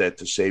getting out of debt,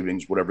 to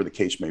savings, whatever the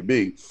case may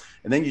be.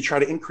 And then you try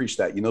to increase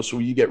that, so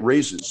when you get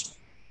raises,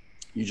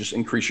 you just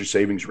increase your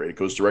savings rate. It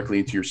goes directly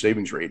into your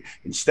savings rate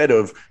instead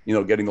of,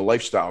 getting the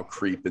lifestyle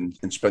creep and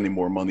spending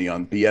more money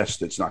on BS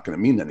that's not going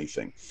to mean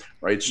anything,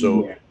 right?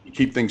 So You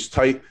keep things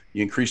tight,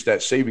 you increase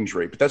that savings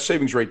rate. But that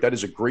savings rate, that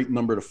is a great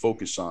number to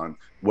focus on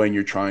when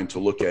you're trying to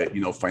look at,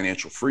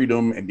 financial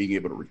freedom and being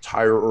able to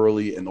retire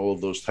early and all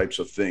of those types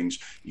of things.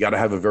 You got to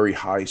have a very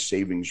high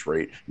savings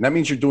rate. And that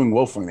means you're doing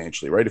well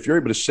financially, right? If you're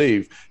able to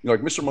save,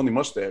 like Mr. Money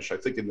Mustache, I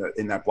think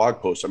in that blog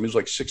post, it was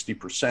like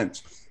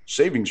 60%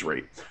 savings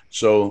rate.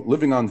 So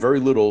living on very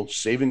little,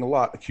 saving a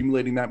lot,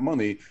 accumulating that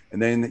money, and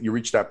then you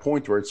reach that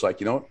point where it's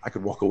like, I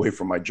could walk away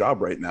from my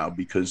job right now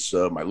because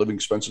my living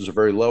expenses are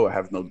very low. I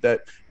have no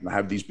debt, and I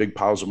have these big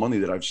piles of money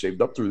that I've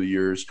saved up through the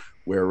years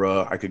where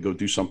I could go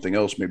do something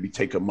else, maybe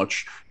take a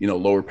much,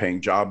 lower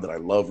paying job that I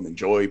love and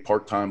enjoy,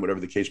 part-time,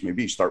 whatever the case may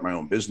be, start my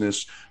own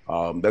business.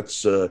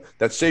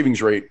 That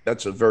savings rate,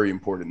 that's a very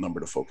important number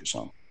to focus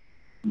on.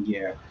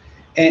 Yeah.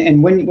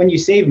 And when you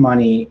save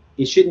money,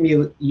 you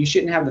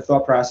shouldn't have the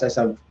thought process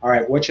of, all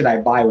right, what should I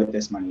buy with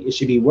this money? It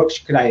should be, what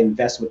could I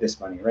invest with this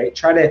money, right?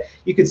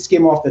 You could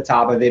skim off the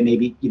top of it,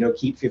 maybe,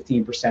 keep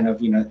 15%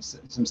 of,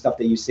 some stuff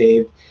that you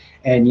saved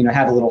and,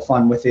 have a little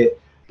fun with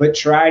it, but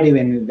try to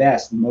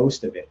invest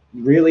most of it.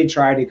 Really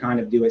try to kind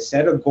of do it,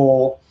 set a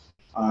goal.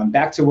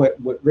 Back to what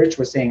Rich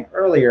was saying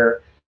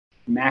earlier,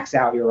 max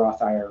out your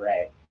Roth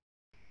IRA.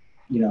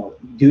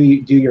 Do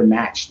your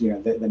match,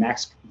 the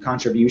max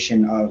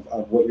contribution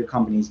of what your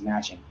company is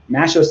matching.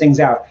 Match those things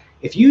out.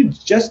 If you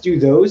just do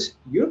those,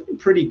 you'll be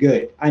pretty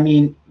good. I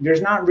mean,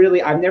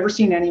 I've never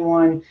seen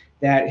anyone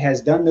that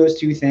has done those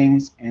two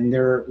things and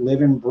they're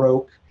living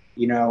broke,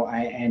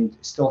 and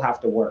still have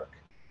to work.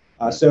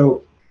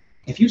 So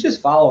if you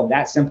just follow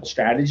that simple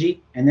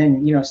strategy and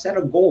then, set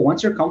a goal,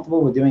 once you're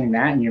comfortable with doing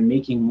that and you're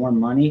making more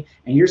money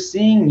and you're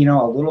seeing,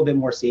 a little bit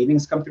more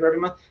savings come through every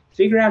month,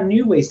 figure out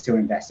new ways to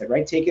invest it,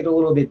 right? Take it a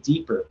little bit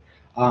deeper.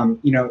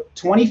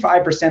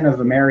 25% of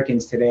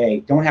Americans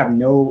today they have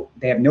no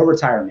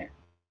retirement.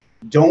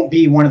 Don't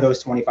be one of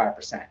those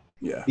 25%.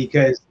 Yeah.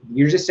 Because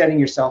you're just setting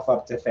yourself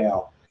up to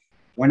fail.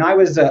 When I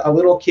was a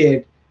little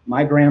kid,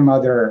 my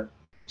grandmother,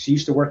 she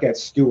used to work at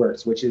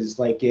Stewart's, which is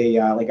like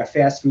a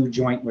fast food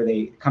joint where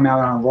they come out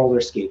on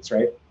roller skates,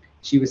 right?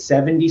 She was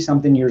 70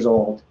 something years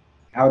old,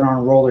 out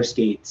on roller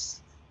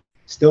skates,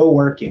 still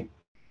working.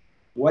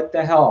 What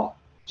the hell?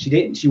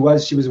 She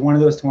was one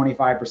of those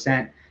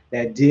 25%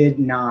 that did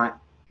not,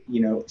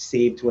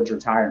 save towards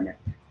retirement.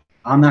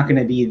 I'm not going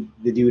to be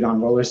the dude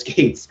on roller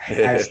skates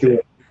at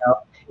Stewart.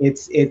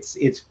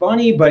 It's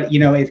funny, but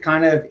it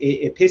kind of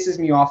it pisses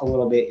me off a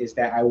little bit, is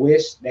that I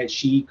wish that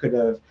she could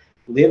have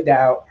lived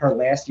out her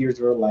last years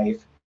of her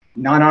life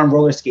not on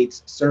roller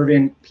skates,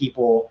 serving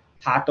people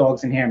hot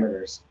dogs and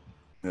hamburgers.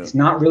 Yeah. It's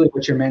not really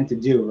what you're meant to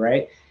do,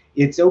 right?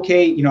 It's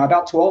okay,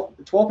 about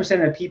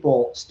 12% of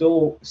people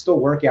still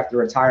work after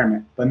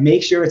retirement, but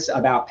make sure it's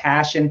about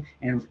passion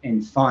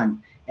and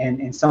fun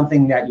and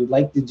something that you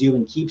like to do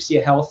and keeps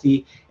you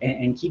healthy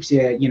and keeps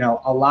you,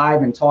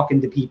 alive and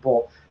talking to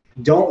people.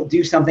 Don't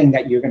do something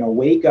that you're going to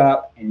wake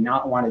up and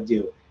not want to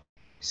do.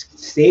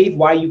 Save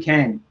while you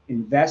can,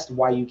 invest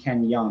while you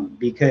can young,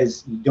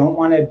 because you don't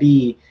want to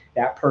be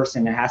that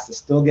person that has to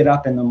still get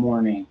up in the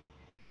morning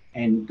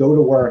and go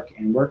to work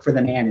and work for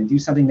the man and do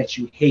something that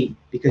you hate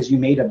because you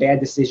made a bad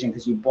decision,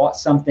 because you bought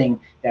something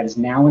that is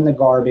now in the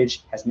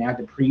garbage, has now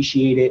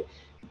depreciated.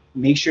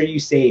 Make sure you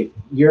save.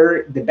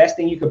 The best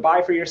thing you could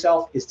buy for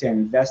yourself is to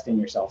invest in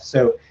yourself.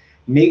 So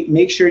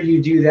make sure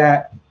you do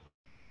that,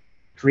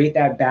 create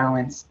that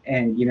balance,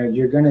 and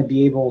you're going to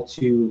be able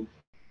to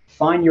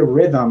find your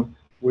rhythm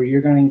where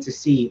you're going to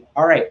see,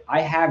 all right,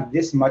 I have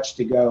this much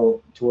to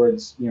go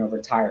towards,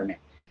 retirement.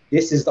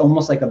 This is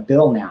almost like a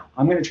bill now.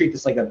 I'm going to treat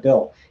this like a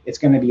bill. It's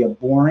going to be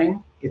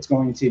boring. It's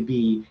going to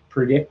be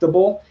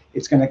predictable.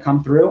 It's going to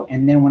come through.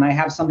 And then when I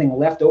have something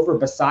left over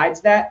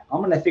besides that, I'm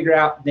going to figure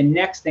out the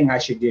next thing I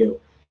should do.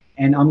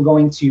 And I'm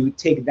going to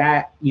take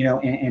that,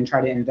 and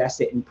try to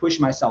invest it and push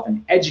myself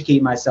and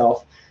educate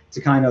myself to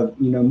kind of,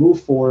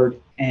 move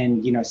forward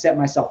and, set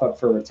myself up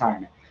for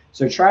retirement.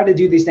 So try to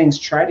do these things.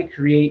 Try to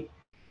create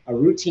a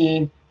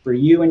routine for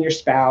you and your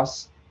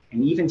spouse,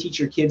 and even teach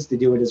your kids to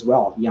do it as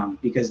well young,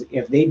 because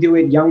if they do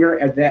it younger,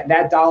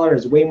 that dollar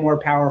is way more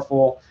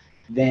powerful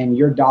than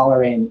your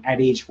dollar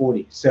at age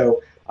 40.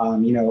 So,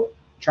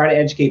 try to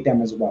educate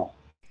them as well.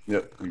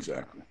 Yep,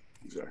 exactly.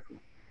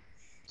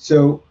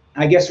 So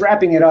I guess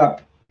wrapping it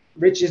up,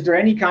 Rich, is there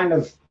any kind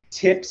of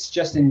tips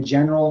just in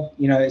general,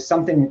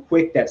 something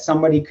quick that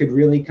somebody could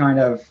really kind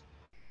of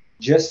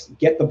just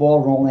get the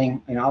ball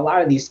rolling? A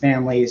lot of these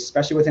families,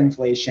 especially with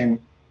inflation,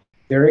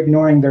 they're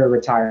ignoring their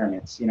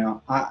retirements.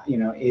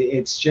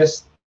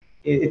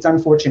 It's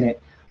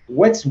unfortunate.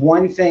 What's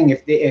one thing,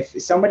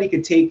 if somebody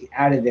could take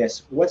out of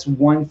this, what's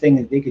one thing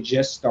that they could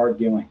just start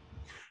doing?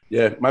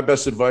 Yeah, my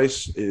best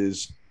advice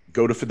is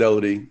go to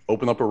Fidelity,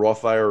 open up a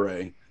Roth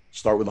IRA,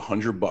 start with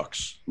 $100.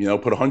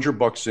 Put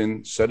 $100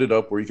 in, set it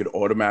up where you could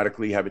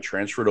automatically have it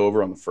transferred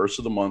over on the first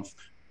of the month.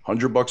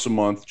 $100 a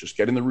month, just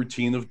get in the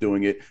routine of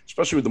doing it,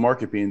 especially with the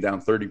market being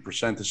down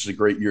 30%. This is a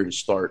great year to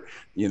start,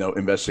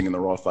 investing in the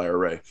Roth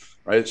IRA,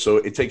 right? So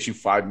it takes you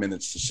 5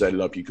 minutes to set it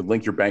up. You could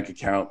link your bank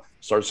account,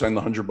 start sending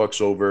the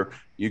 $100 over.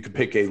 You could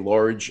pick a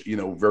large,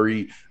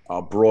 very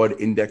broad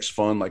index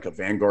fund, like a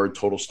Vanguard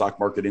total stock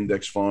market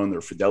index fund,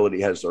 or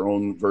Fidelity has their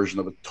own version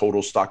of a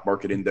total stock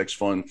market index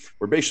fund,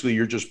 where basically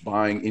you're just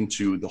buying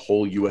into the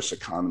whole US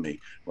economy,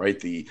 right?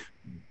 The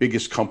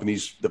biggest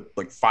companies,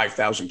 like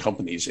 5,000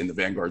 companies in the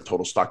Vanguard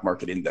total stock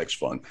market index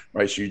fund,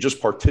 right? So you're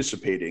just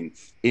participating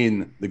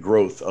in the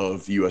growth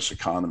of the US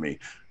economy.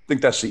 I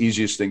think that's the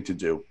easiest thing to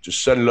do.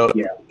 Just set it up,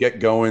 get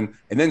going,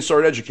 and then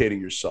start educating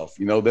yourself,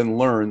 then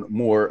learn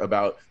more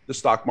about the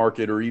stock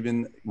market or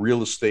even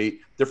real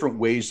estate, different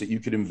ways that you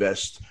could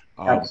invest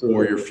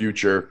for your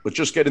future. But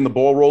just getting the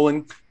ball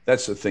rolling,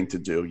 that's the thing to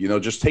do.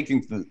 Just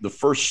taking the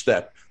first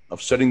step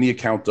of setting the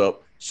account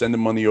up, sending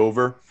money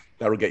over,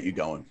 that'll get you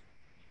going.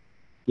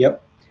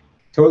 Yep.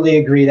 Totally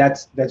agree.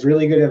 That's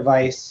really good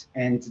advice.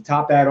 And to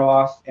top that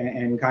off,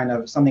 and kind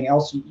of something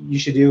else you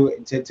should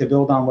do to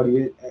build on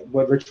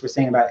what Rich was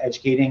saying about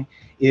educating,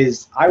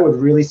 is I would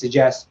really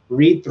suggest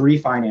read 3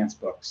 finance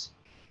books.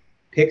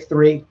 Pick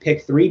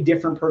three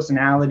different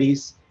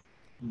personalities,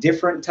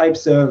 different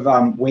types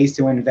of ways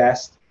to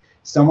invest.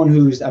 Someone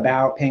who's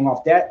about paying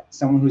off debt,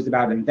 someone who's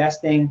about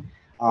investing.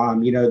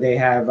 They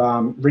have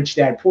Rich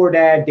Dad, Poor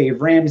Dad,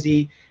 Dave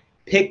Ramsey.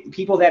 Pick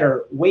people that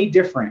are way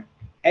different.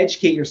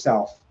 Educate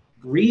yourself.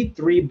 Read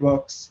 3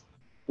 books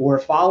or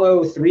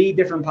follow 3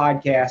 different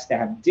podcasts that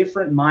have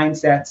different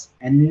mindsets,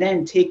 and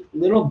then take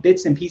little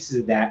bits and pieces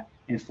of that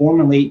and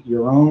formulate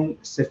your own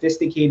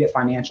sophisticated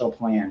financial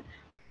plan.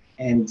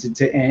 And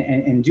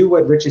and do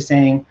what Rich is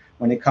saying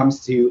when it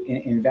comes to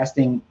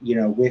investing,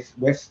 with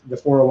the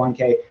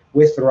 401k,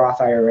 with the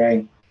Roth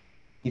IRA.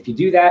 If you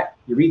do that,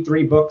 you read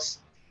 3 books,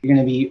 you're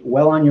going to be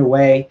well on your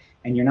way,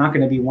 and you're not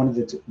going to be one of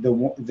the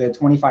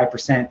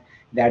 25%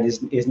 that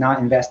is not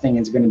investing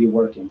and is going to be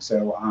working.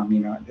 So,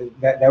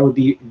 that would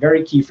be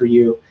very key for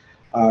you,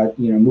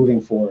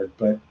 moving forward.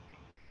 But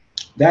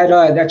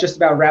that just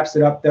about wraps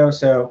it up, though.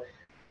 So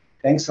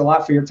thanks a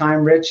lot for your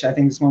time, Rich. I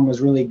think this one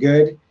was really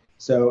good.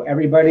 So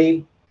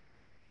everybody,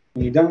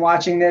 when you're done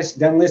watching this,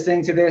 done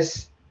listening to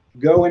this,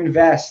 go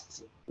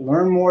invest,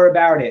 learn more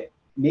about it,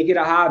 make it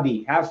a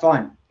hobby, have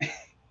fun.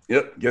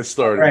 Yep. Get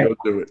started. Right. Go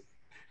do it.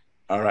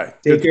 All right.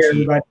 Take care,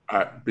 everybody. All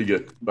right. Be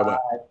good. Bye-bye.